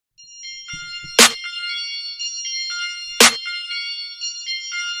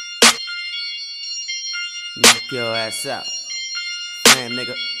Knock your ass out. F.L.A.M,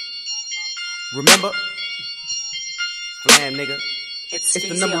 nigga. Remember? F.L.A.M, nigga. It's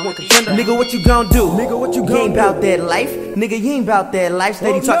the number one contender. Nigga, what you gon' do? Nigga, what you gon' do? You ain't bout that life. Nigga, you ain't bout that life.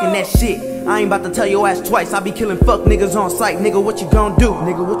 Steady talking that shit. I ain't about to tell your ass twice. I be killing fuck niggas on sight. Nigga, what you gon' do?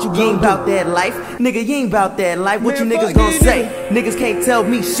 Nigga, what you gon' do? You ain't bout that life. Nigga, you ain't bout that life. What you niggas gon' say? Niggas can't tell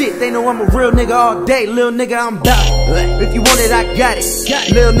me shit. They know I'm a real nigga all day. Lil' nigga, I'm bout it. If you want it, I got it.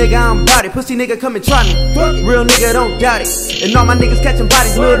 Lil' nigga, I'm bout it. Pussy nigga, come and try me. Real nigga, don't doubt it. And all my niggas catching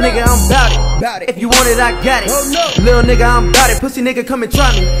bodies. Lil' nigga, I'm bout it. If you want it, I got it. Lil' nigga, I'm bout it. Pussy nigga, come and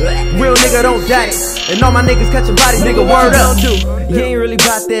try me. Real nigga, don't doubt it. And all my niggas catching bodies. Nigga, word up. You ain't really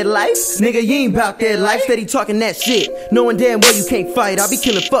bout that life. Nigga, you ain't bout that life. Steady talking that shit. Knowing damn well you can't fight. I be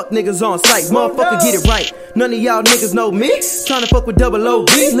killing fuck niggas on sight. Motherfucker, get it right. None of y'all niggas know me. Tryna fuck with double OB.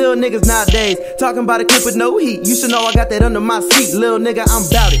 Lil niggas nowadays talking about a clip with no heat. You should know I got that under my seat. Lil nigga, I'm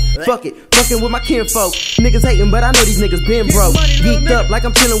bout it. Fuck it. Fucking with my kinfolk. Niggas hating, but I know these niggas been broke. Geeked up like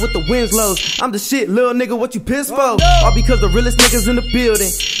I'm chilling with the Winslows. I'm the shit, lil nigga, what you pissed for? All because the realest niggas in the building.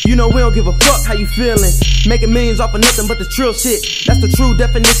 You know we don't give a fuck how you feeling. Making millions off of nothing but the trill shit. That's the true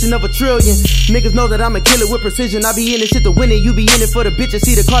definition of a trillion. Niggas know that I'm a killer with precision. I be in this shit to win it. You be in it for the bitches.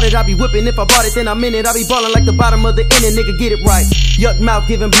 See the car that I be whipping. If I bought it, then I'm in it. I be ballin' like the bottom of the inning. Nigga, get it right. Yuck mouth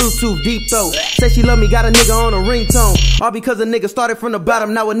giving Bluetooth deep throat. Say she love me, got a nigga on a ringtone. All because a nigga started from the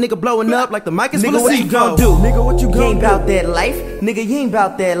bottom. Now a nigga blowing up like the mic is full of C. Nigga, what you gon' do? Nigga, what you gon' do? You ain't bout that life. Nigga, you ain't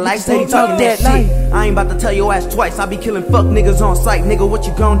bout that life. Steady talking that shit. I ain't about to tell your ass twice. I be killing fuck niggas on sight. Nigga, what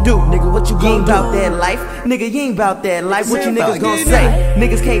you gon' do? Nigga, what you gon' do? You ain't bout that life. Nigga, you ain't bout that life. What you niggas gon' say?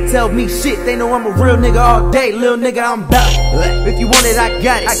 Niggas can't tell me shit. They know I'm a real nigga all day. Lil nigga, I'm bout it. If you want it, I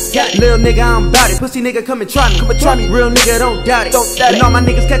got it. Lil nigga, I'm bout it. Pussy nigga, come and try me. Real nigga, don't doubt it. And all my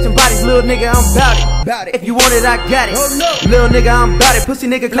niggas catching bodies. Lil nigga, I'm bout it. If you want it, I got it. Lil nigga, I'm bout it. Pussy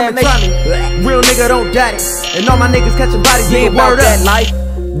nigga, come and try me. Real nigga, don't doubt it. And all my niggas catching bodies. Nigga, word up. Life.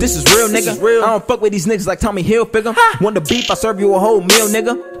 This is real, nigga. I don't fuck with these niggas like Tommy Hilfiger. Want the beef, I serve you a whole meal,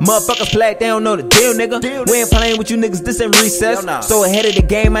 nigga. Motherfuckers flag, they don't know the deal, nigga. We ain't playing with you niggas, this ain't recess. So ahead of the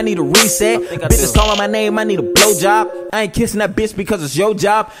game, I need a reset. Bitches calling my name, I need a blowjob. I ain't kissing that bitch because it's your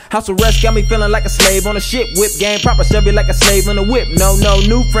job. House arrest got me feeling like a slave on a shit whip game. Proper Chevy like a slave in a whip. No,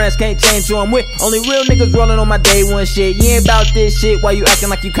 new friends can't change who I'm with. Only real niggas rolling on my day one shit. You ain't about this shit while you acting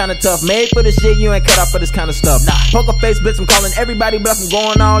like you kinda tough. Made for this shit, you ain't cut out for this kind of stuff. Poker face bitch, I'm calling everybody bluff. I'm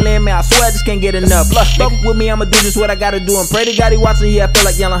going all in, man. I swear I just can't get enough. Fuck with me, I'ma do just what I gotta do. And pray to God he watching, yeah, I feel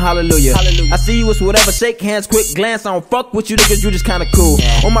like yelling hallelujah. I see you, it's whatever, shake hands, quick glance. I don't fuck with you niggas, you just kinda cool.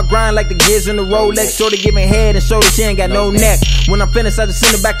 On my grind like the gears in the Rolex. Shorty giving head and show that she ain't got no neck. When I'm finished, I just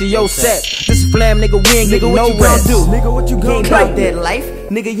send it back to your set. This is F.L.A.M, nigga, we ain't getting no rest. Nigga, what you gon' do? You ain't bout that life.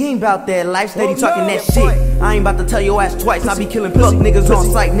 Nigga, you ain't bout that life. Steady talking that shit. I ain't about to tell your ass twice. I be killing fuck niggas on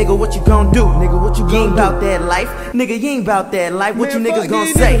sight. Nigga, what you gon' do? Nigga, what you gon' do? You ain't bout that life. Nigga, you ain't bout that life. What you niggas gon'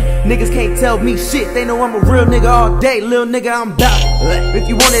 say? Niggas can't tell me shit. They know I'm a real nigga all day. Lil nigga, I'm bout it. If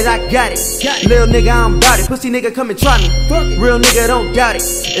you want it, I got it. Lil nigga, I'm bout it. Pussy nigga, come and try me. Real nigga, don't doubt it.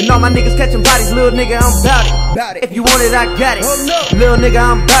 And all my niggas catching bodies. Lil nigga, I'm bout it. If you want it, I got it. Lil nigga,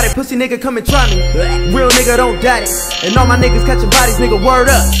 I'm bout it. Pussy nigga, come and try me. Real nigga, don't doubt it. And all my niggas catching bodies. Nigga, word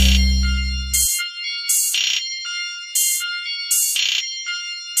up.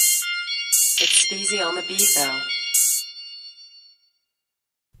 It's Speezy on the beat though.